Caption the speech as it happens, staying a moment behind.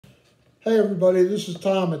Hey everybody, this is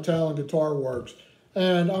Tom at Talon Guitar Works,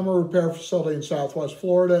 and I'm a repair facility in Southwest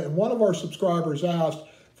Florida, and one of our subscribers asked,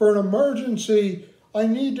 for an emergency, I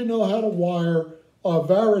need to know how to wire a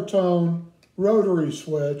Varitone rotary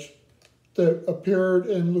switch that appeared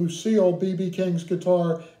in Lucille B.B. King's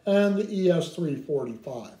guitar and the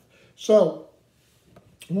ES345. So,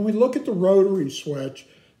 when we look at the rotary switch,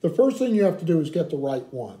 the first thing you have to do is get the right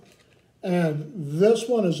one. And this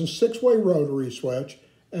one is a 6-way rotary switch.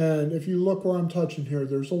 And if you look where I'm touching here,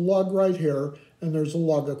 there's a lug right here, and there's a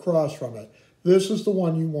lug across from it. This is the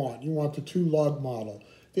one you want. You want the 2-lug model.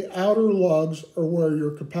 The outer lugs are where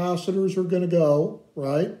your capacitors are going to go,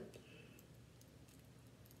 right?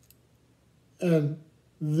 And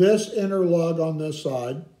this inner lug on this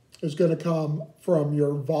side is going to come from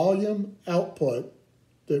your volume output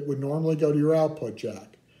that would normally go to your output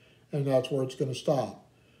jack. And that's where it's going to stop.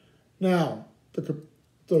 Now,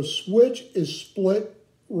 the switch is split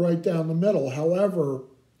right down the middle. However,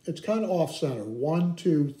 it's kind of off-center. 1,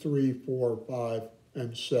 2, 3, 4, 5,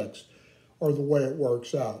 and 6 are the way it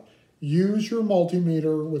works out. Use your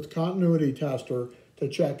multimeter with continuity tester to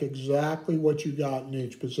check exactly what you got in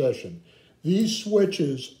each position. These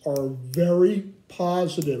switches are very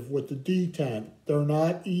positive with the detent. They're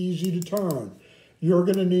not easy to turn. You're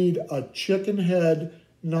going to need a chicken head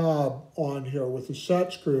knob on here with a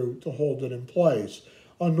set screw to hold it in place.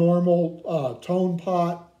 A normal tone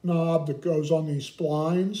pot knob that goes on these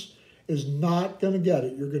splines is not going to get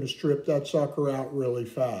it. You're going to strip that sucker out really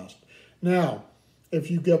fast. Now,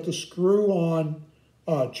 if you get the screw-on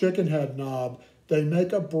chicken head knob, they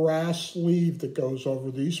make a brass sleeve that goes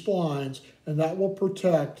over these splines, and that will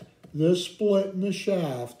protect this split in the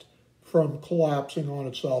shaft from collapsing on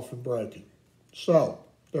itself and breaking. So,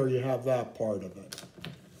 there you have that part of it.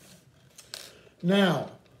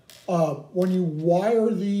 Now, when you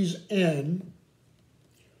wire these in,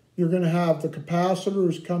 you're going to have the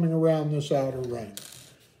capacitors coming around this outer ring.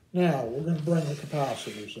 Now, we're going to bring the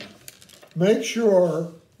capacitors in. Make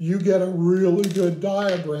sure you get a really good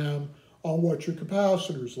diagram on what your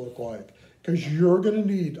capacitors look like, because you're going to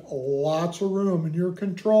need lots of room in your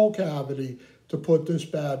control cavity to put this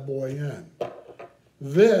bad boy in.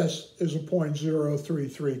 This is a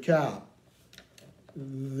 0.033 cap.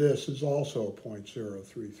 This is also a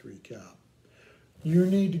 0.033 cap. You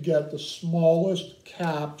need to get the smallest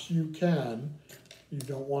caps you can. You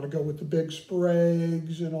don't want to go with the big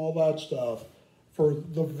sprays and all that stuff for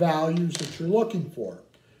the values that you're looking for.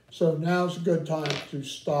 So now's a good time to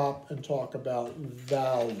stop and talk about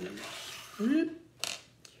values.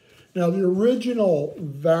 Now, the original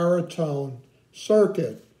Varitone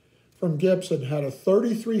circuit from Gibson had a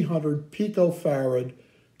 3300 picofarad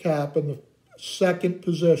cap in the second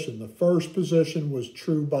position. The first position was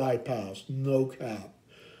true bypass, no cap.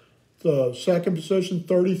 The second position,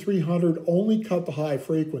 3300, only cut the high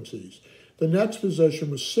frequencies. The next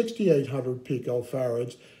position was 6800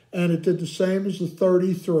 picofarads, and it did the same as the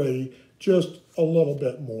 33, just a little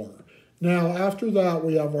bit more. Now, after that,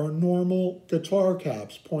 we have our normal guitar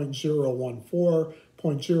caps, 0.014,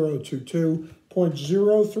 0.022,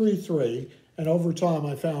 0.033, and over time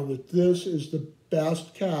I found that this is the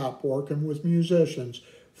best cap working with musicians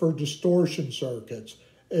for distortion circuits.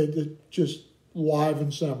 It just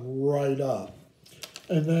livens them right up.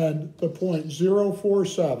 And then the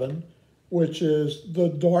 0.047, which is the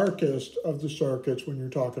darkest of the circuits when you're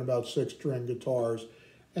talking about 6-string guitars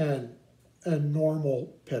and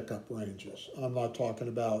normal pickup ranges. I'm not talking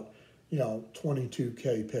about,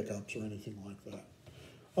 22K pickups or anything like that.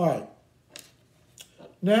 All right.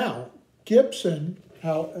 Now, Gibson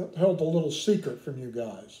held a little secret from you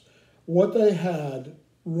guys. What they had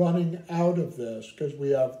running out of this, because we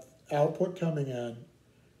have output coming in,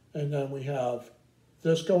 and then we have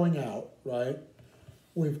this going out, right?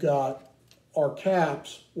 We've got our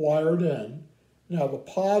caps wired in. Now, the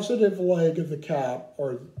positive leg of the cap,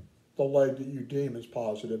 or the leg that you deem as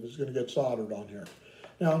positive, is going to get soldered on here.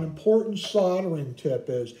 Now, an important soldering tip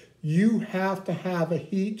is you have to have a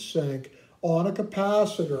heat sink on a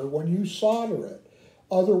capacitor when you solder it.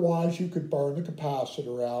 Otherwise, you could burn the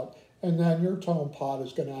capacitor out, and then your tone pot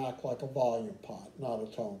is going to act like a volume pot, not a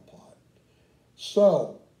tone pot.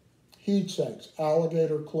 So, heat sinks,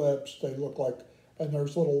 alligator clips, they look like, and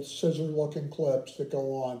there's little scissor-looking clips that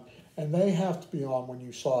go on, and they have to be on when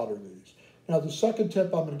you solder these. Now, the second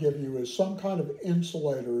tip I'm going to give you is some kind of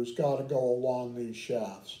insulator has got to go along these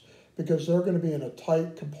shafts, because they're going to be in a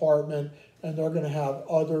tight compartment, and they're going to have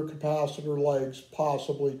other capacitor legs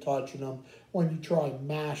possibly touching them when you try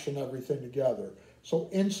mashing everything together. So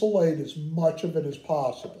insulate as much of it as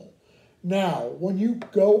possible. Now, when you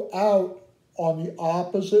go out on the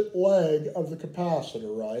opposite leg of the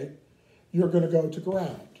capacitor, right, you're going to go to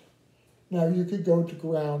ground. Now you could go to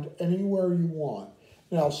ground anywhere you want.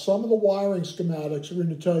 Now some of the wiring schematics are going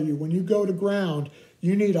to tell you when you go to ground,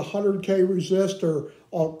 you need a 100K resistor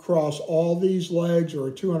across all these legs or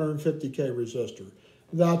a 250K resistor.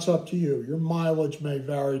 That's up to you. Your mileage may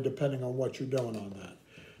vary depending on what you're doing on that.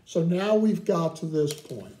 So now we've got to this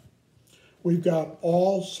point. We've got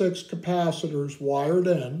all 6 capacitors wired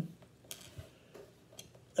in.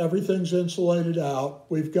 Everything's insulated out.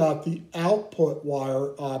 We've got the output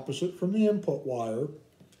wire opposite from the input wire.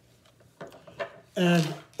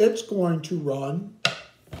 And it's going to run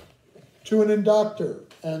to an inductor.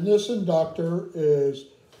 And this inductor is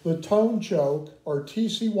the tone choke, or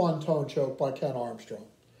TC1 tone choke by Ken Armstrong.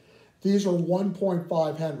 These are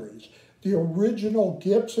 1.5 Henrys. The original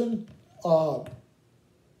Gibson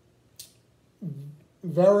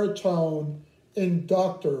Varitone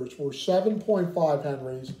inductors were 7.5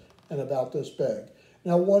 Henrys and about this big.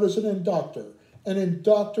 Now, what is an inductor? An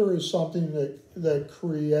inductor is something that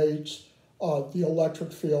creates the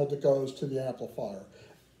electric field that goes to the amplifier.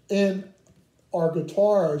 In our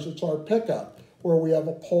guitars, it's our pickup, where we have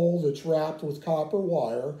a pole that's wrapped with copper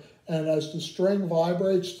wire, and as the string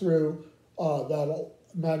vibrates through that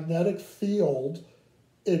magnetic field,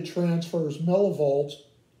 it transfers millivolts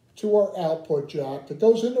to our output jack that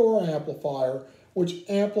goes into our amplifier, which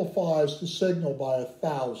amplifies the signal by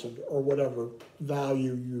 1,000 or whatever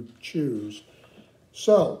value you choose.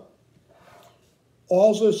 So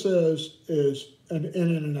all this is an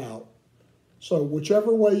in and an out. So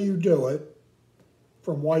whichever way you do it,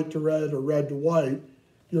 from white to red or red to white,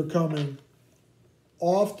 you're coming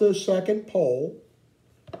off the second pole,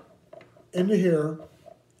 into here,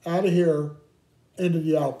 out of here, into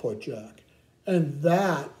the output jack. And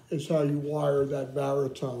that is how you wire that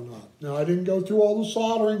Varitone up. Now, I didn't go through all the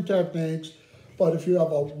soldering techniques, but if you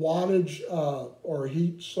have a wattage or a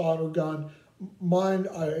heat solder gun, mine,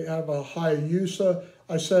 I have a Hayabusa.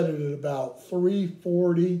 I set it at about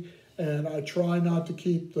 340, and I try not to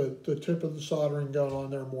keep the tip of the soldering gun on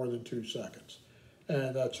there more than 2 seconds.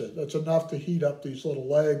 And that's it. That's enough to heat up these little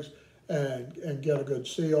legs and get a good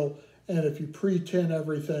seal. And if you pre-tin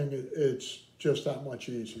everything, it's just that much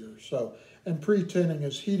easier. So, and pre-tinning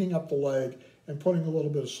is heating up the leg and putting a little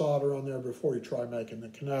bit of solder on there before you try making the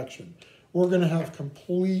connection. We're going to have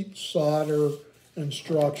complete solder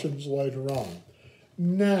instructions later on.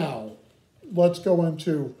 Now, let's go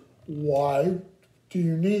into why do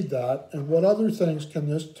you need that and what other things can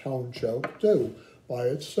this tone choke do by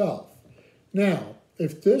itself. Now,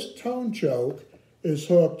 if this tone choke is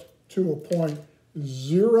hooked to a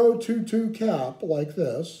 .022 cap like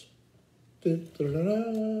this, and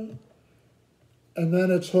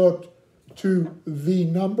then it's hooked to the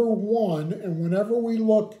number 1, and whenever we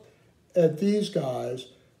look at these guys,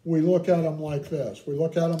 we look at them like this. We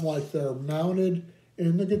look at them like they're mounted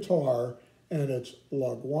in the guitar, and it's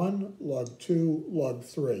lug 1, lug 2, lug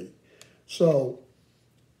 3. So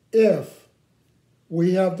if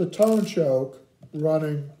we have the tone choke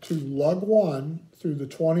running to lug 1 through the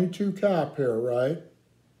 22 cap here, right?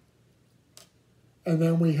 And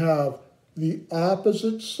then we have the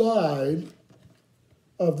opposite side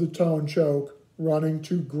of the tone choke running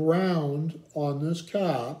to ground on this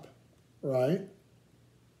cap, right?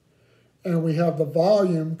 And we have the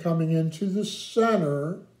volume coming into the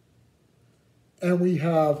center, and we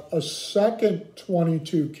have a second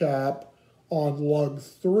 22 cap on lug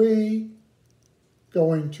 3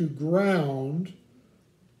 going to ground.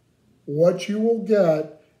 What you will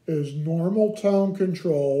get is normal tone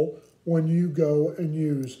control when you go and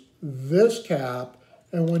use this cap,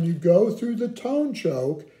 and when you go through the tone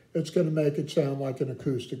choke, it's going to make it sound like an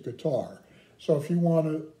acoustic guitar. So if you want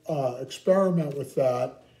to experiment with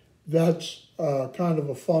that, that's kind of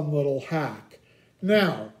a fun little hack.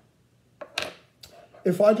 Now,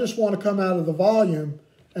 if I just want to come out of the volume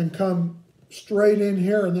and come straight in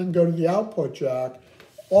here and then go to the output jack,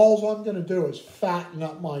 all I'm going to do is fatten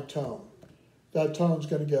up my tone. That tone's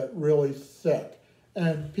going to get really thick,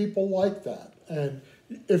 and people like that. And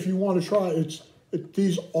if you want to try,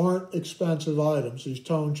 these aren't expensive items, these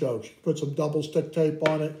tone chokes. You put some double stick tape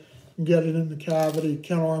on it and get it in the cavity.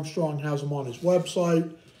 Ken Armstrong has them on his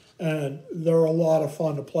website, and they're a lot of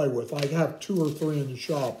fun to play with. I have 2 or 3 in the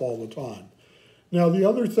shop all the time. Now, the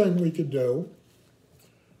other thing we could do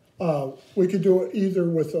it either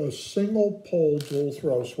with a single pole dual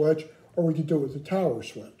throw switch, or we could do it with a tower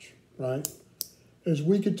switch, right? Is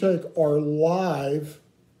we could take our live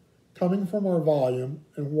coming from our volume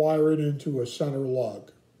and wire it into a center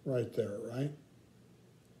lug right there, right?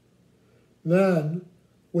 Then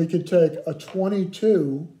we could take a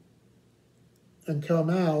 22 and come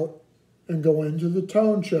out and go into the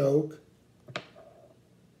tone choke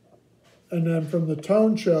and then from the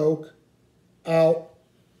tone choke out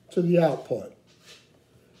to the output.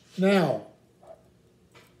 Now,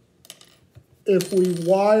 if we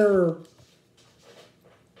wire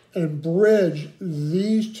and bridge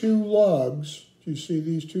these two lugs, do you see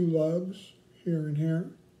these two lugs here and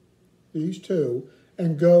here? These two,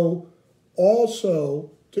 and go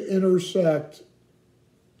also to intersect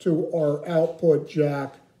to our output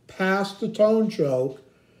jack past the tone choke,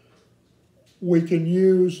 we can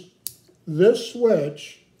use this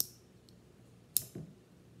switch,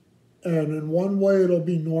 and in one way it'll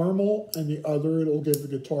be normal, and the other it'll give the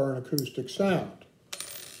guitar an acoustic sound.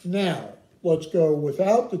 Now, let's go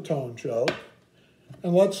without the tone choke,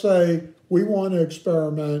 and let's say we want to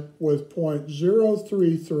experiment with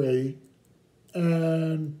 0.033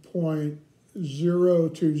 and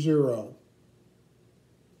 0.020,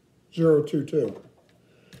 022.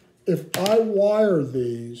 If I wire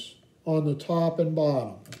these on the top and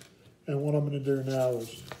bottom, and what I'm going to do now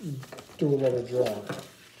is do a little drawing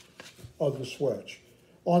of the switch.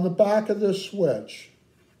 On the back of this switch,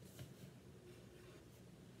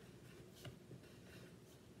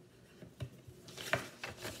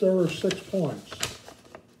 there are 6 points,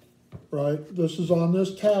 right? This is on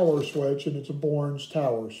this tower switch, and it's a Bourne's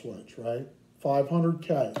tower switch, right?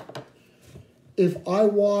 500K. If I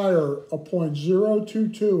wire a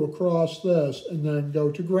 0.022 across this and then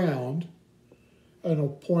go to ground, and a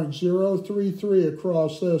 0.033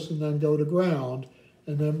 across this and then go to ground,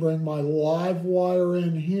 and then bring my live wire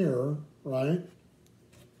in here, right?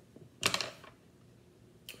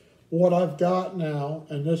 What I've got now,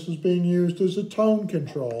 and this is being used as a tone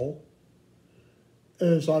control,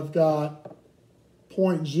 is I've got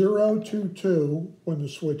 0.022 when the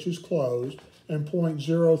switch is closed and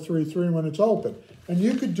 0.033 when it's open. And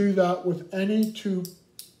you could do that with any two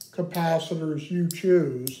capacitors you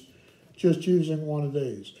choose, just using one of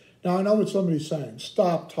these. Now, I know what somebody's saying,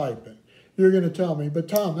 stop typing. You're going to tell me, but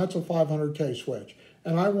Tom, that's a 500K switch,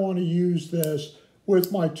 and I want to use this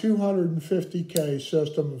with my 250K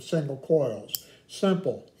system of single coils.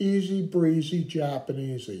 Simple, easy breezy,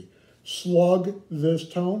 Japanesey. Slug this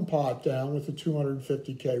tone pot down with a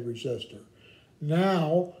 250K resistor.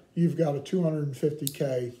 Now you've got a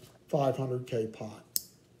 250K, 500K pot.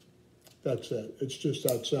 That's it. It's just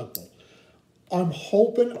that simple. I'm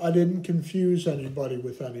hoping I didn't confuse anybody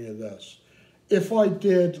with any of this. If I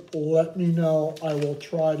did, let me know. I will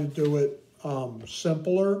try to do it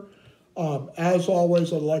simpler. As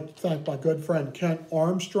always, I'd like to thank my good friend Kent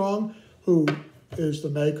Armstrong, who is the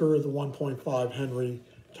maker of the 1.5 Henry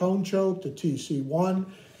tone choke, the TC1,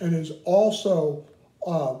 and is also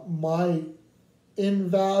my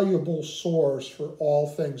invaluable source for all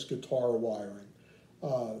things guitar wiring.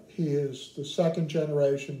 He is the second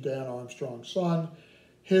generation Dan Armstrong's son.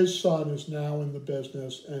 His son is now in the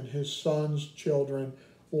business, and his son's children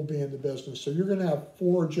will be in the business. So you're going to have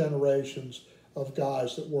 4 generations of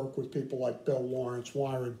guys that work with people like Bill Lawrence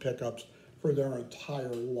wiring pickups for their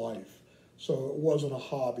entire life. So it wasn't a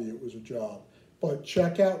hobby, it was a job. But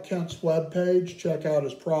check out Kent's webpage, check out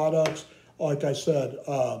his products. Like I said,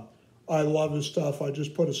 I love his stuff. I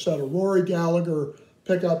just put a set of Rory Gallagher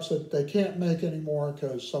pickups that they can't make anymore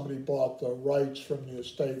because somebody bought the rights from the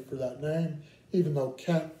estate for that name, even though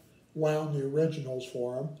Kent wound the originals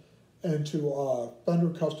for him, into Fender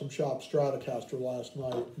Custom Shop Stratocaster last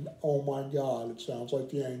night. Oh my God, it sounds like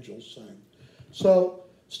the angels sing. So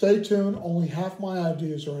stay tuned. Only half my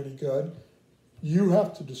ideas are any good. You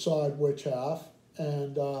have to decide which half,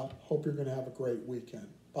 and hope you're going to have a great weekend.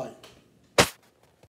 Bye.